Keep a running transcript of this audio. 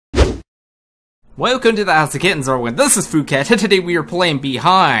Welcome to the House of Kittens, Orwin. This is Foodcat, and today we are playing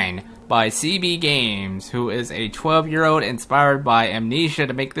Behind by CB Games, who is a 12-year-old inspired by Amnesia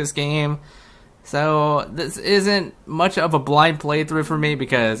to make this game. So this isn't much of a blind playthrough for me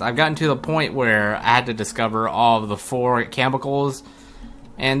because I've gotten to the point where I had to discover all of the 4 chemicals,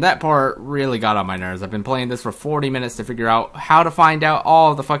 and that part really got on my nerves. I've been playing this for 40 minutes to figure out how to find out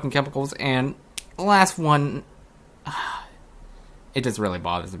all of the fucking chemicals, and the last one, it just really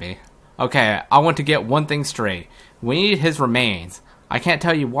bothers me. Okay, I want to get one thing straight. We need his remains. I can't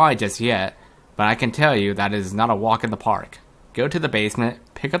tell you why just yet, but I can tell you that it is not a walk in the park. Go to the basement,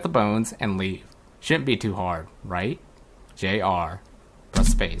 pick up the bones, and leave. Shouldn't be too hard, right? JR. Press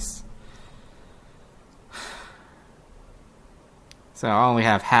space. So I only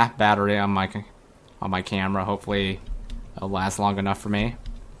have half battery on my camera. Hopefully it'll last long enough for me.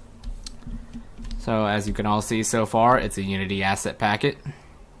 So as you can all see so far, it's a Unity asset packet.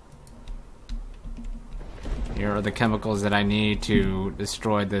 Here are the chemicals that I need to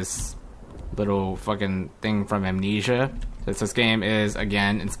destroy this little fucking thing from Amnesia. Since this game is,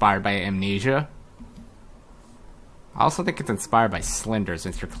 again, inspired by Amnesia. I also think it's inspired by Slender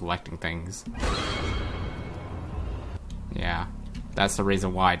since you're collecting things. Yeah, that's the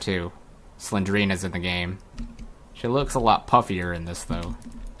reason why, too. Slendrina's in the game. She looks a lot puffier in this, though.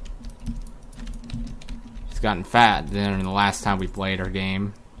 She's gotten fat than the last time we played her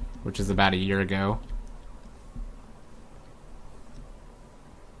game, which is about a year ago.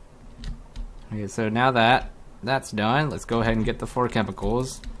 Okay, so now that's done, let's go ahead and get the 4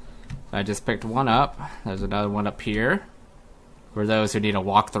 chemicals. So I just picked one up. There's another one up here for those who need a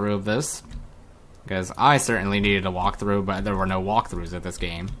walkthrough of this, because I certainly needed a walkthrough, but there were no walkthroughs of this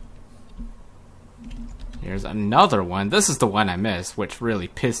game. Here's another one. This is the one I missed, which really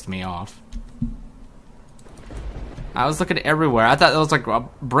pissed me off. I was looking everywhere. I thought it was like a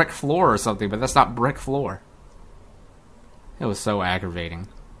brick floor or something, but that's not brick floor. It was so aggravating.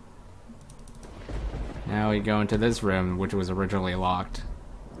 Now we go into this room, which was originally locked.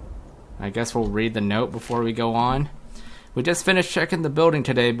 I guess we'll read the note before we go on. We just finished checking the building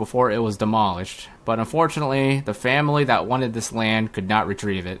today before it was demolished, but unfortunately, the family that wanted this land could not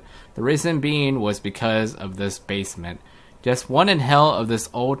retrieve it. The reason being was because of this basement. Just one inhale of this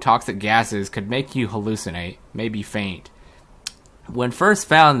old toxic gases could make you hallucinate, maybe faint. When first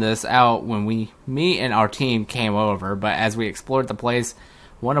found this out when me and our team came over, but as we explored the place,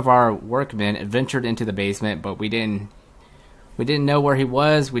 one of our workmen ventured into the basement, but we didn't know where he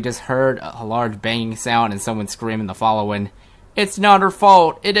was. We just heard a large banging sound and someone screaming the following, "It's not her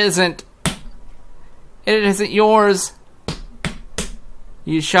fault. It isn't. It isn't yours.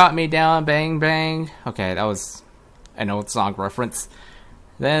 You shot me down, bang, bang." Okay, that was an old song reference.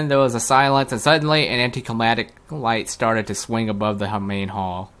 Then there was a silence, and suddenly an anticlimactic light started to swing above the main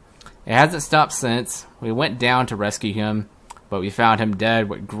hall. It hasn't stopped since. We went down to rescue him, but we found him dead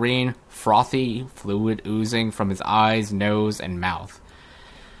with green, frothy fluid oozing from his eyes, nose, and mouth.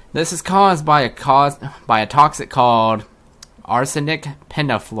 This is caused by a toxic called arsenic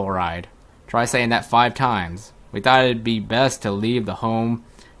pentafluoride. Try saying that 5 times. We thought it'd be best to leave the home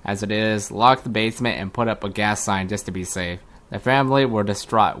as it is, lock the basement, and put up a gas sign just to be safe. The family were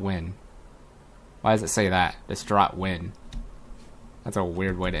distraught when. Why does it say that? Distraught when. That's a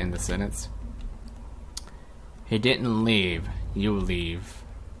weird way to end the sentence. He didn't leave. You leave.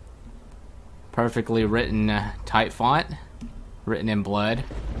 Perfectly written type font. Written in blood.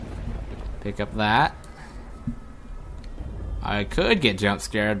 Pick up that. I could get jump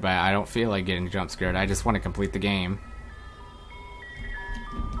scared, but I don't feel like getting jump scared. I just want to complete the game.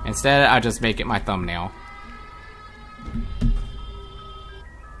 Instead, I just make it my thumbnail.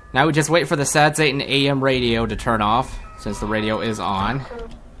 Now we just wait for the Sad Satan AM radio to turn off, since the radio is on.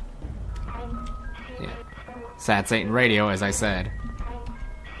 Sad Satan radio, as I said.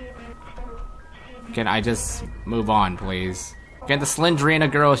 Can I just move on, please? Can the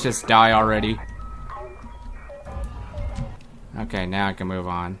Slendrina girls just die already? Okay, now I can move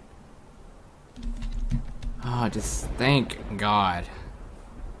on. Oh, just thank God.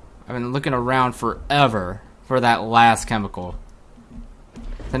 I've been looking around forever for that last chemical.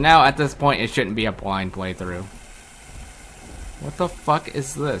 So now, at this point, it shouldn't be a blind playthrough. What the fuck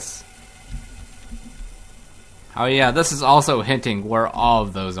is this? Oh yeah, this is also hinting where all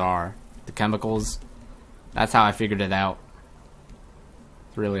of those are. The chemicals. That's how I figured it out.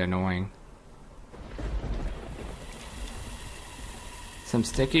 It's really annoying. Some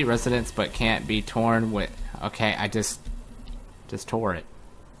sticky residents but can't be torn with... Okay, I just tore it.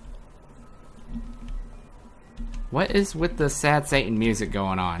 What is with the Sad Satan music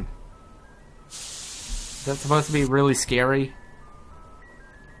going on? Is that supposed to be really scary?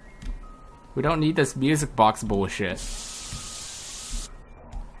 We don't need this music box bullshit.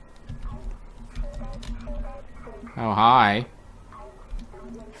 Oh, hi.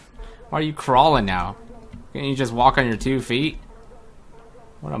 Why are you crawling now? Can't you just walk on your 2 feet?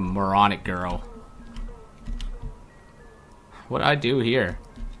 What a moronic girl. What'd I do here?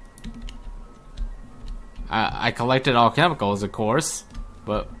 I collected all chemicals, of course.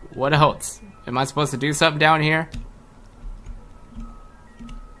 But what else? Am I supposed to do something down here?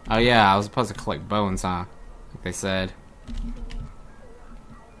 Oh yeah, I was supposed to collect bones, huh? Like they said.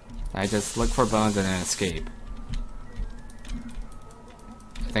 I just look for bones and then escape.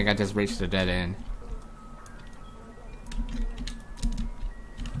 I think I just reached a dead end.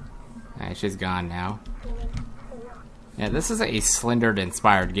 Alright, she's gone now. Yeah, this is a Slender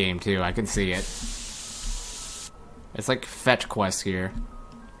inspired game too, I can see it. It's like fetch quest here.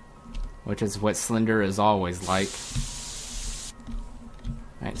 Which is what Slender is always like.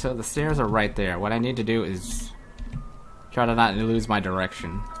 Alright, so the stairs are right there. What I need to do is try to not lose my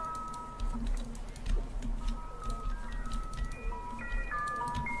direction.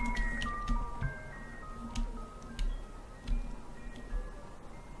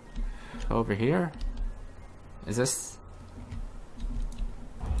 Over here? Is this?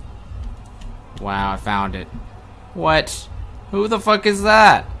 Wow, I found it. What? Who the fuck is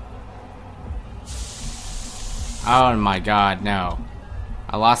that? Oh my god, no.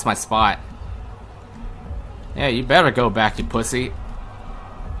 I lost my spot. Yeah, you better go back, you pussy.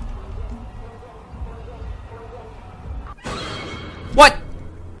 What?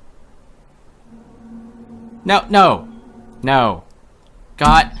 No, no. No.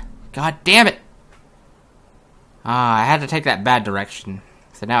 God damn it. I had to take that bad direction.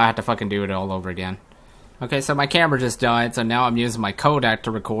 So now I have to fucking do it all over again. Okay, so my camera just died, so now I'm using my Kodak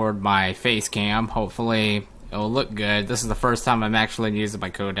to record my face cam. Hopefully it'll look good. This is the first time I'm actually using my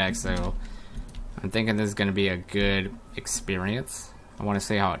Kodak, so I'm thinking this is going to be a good experience. I want to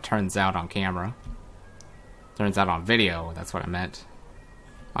see how it turns out on camera. Turns out on video, that's what I meant.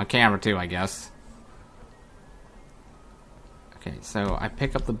 On camera too, I guess. Okay, so I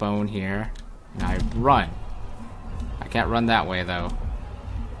pick up the bone here, and I run. I can't run that way, though.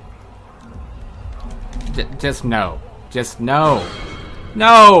 Just no. Just no.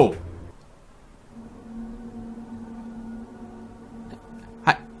 No!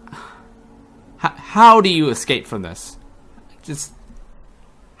 How do you escape from this? Just...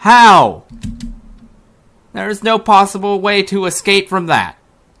 how? There is no possible way to escape from that.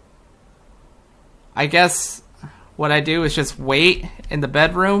 I guess what I do is just wait in the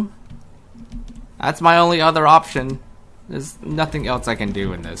bedroom. That's my only other option. There's nothing else I can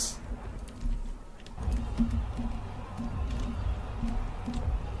do in this.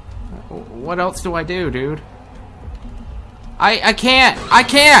 What else do I do, dude? I can't! I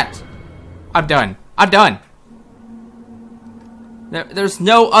can't! I'm done. I'm done. There's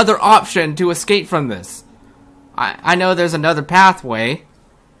no other option to escape from this. I know there's another pathway,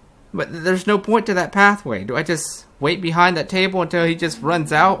 but there's no point to that pathway. Do I just wait behind that table until he just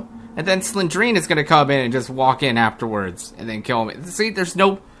runs out? And then Slendrina is gonna come in and just walk in afterwards and then kill me. See, there's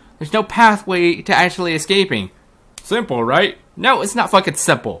no pathway to actually escaping. Simple, right? No, it's not fucking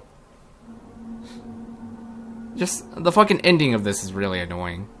simple. Just the fucking ending of this is really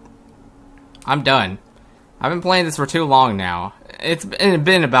annoying. I'm done. I've been playing this for too long now. It's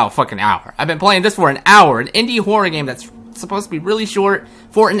been about a fucking hour. I've been playing this for an hour. An indie horror game that's supposed to be really short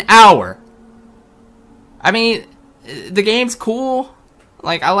for an hour. I mean, the game's cool.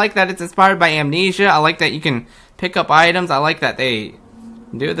 Like, I like that it's inspired by Amnesia. I like that you can pick up items. I like that they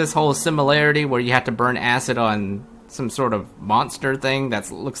do this whole similarity where you have to burn acid on some sort of monster thing that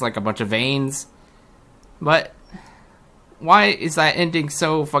looks like a bunch of veins. But why is that ending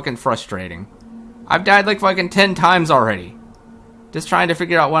so fucking frustrating? I've died like fucking 10 times already. Just trying to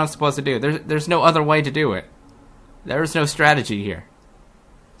figure out what I'm supposed to do. There's no other way to do it. There's no strategy here.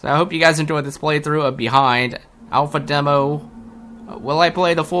 So I hope you guys enjoyed this playthrough of Behind Alpha Demo. Will I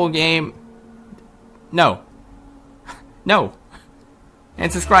play the full game? No. No.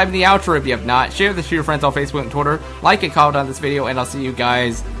 And subscribe to the outro if you have not. Share this to your friends on Facebook and Twitter. Like and comment on this video, and I'll see you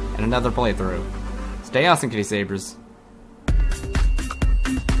guys in another playthrough. Stay awesome, kitty sabers.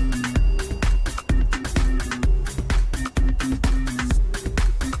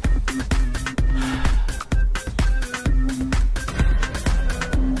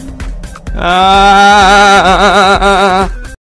 Ah.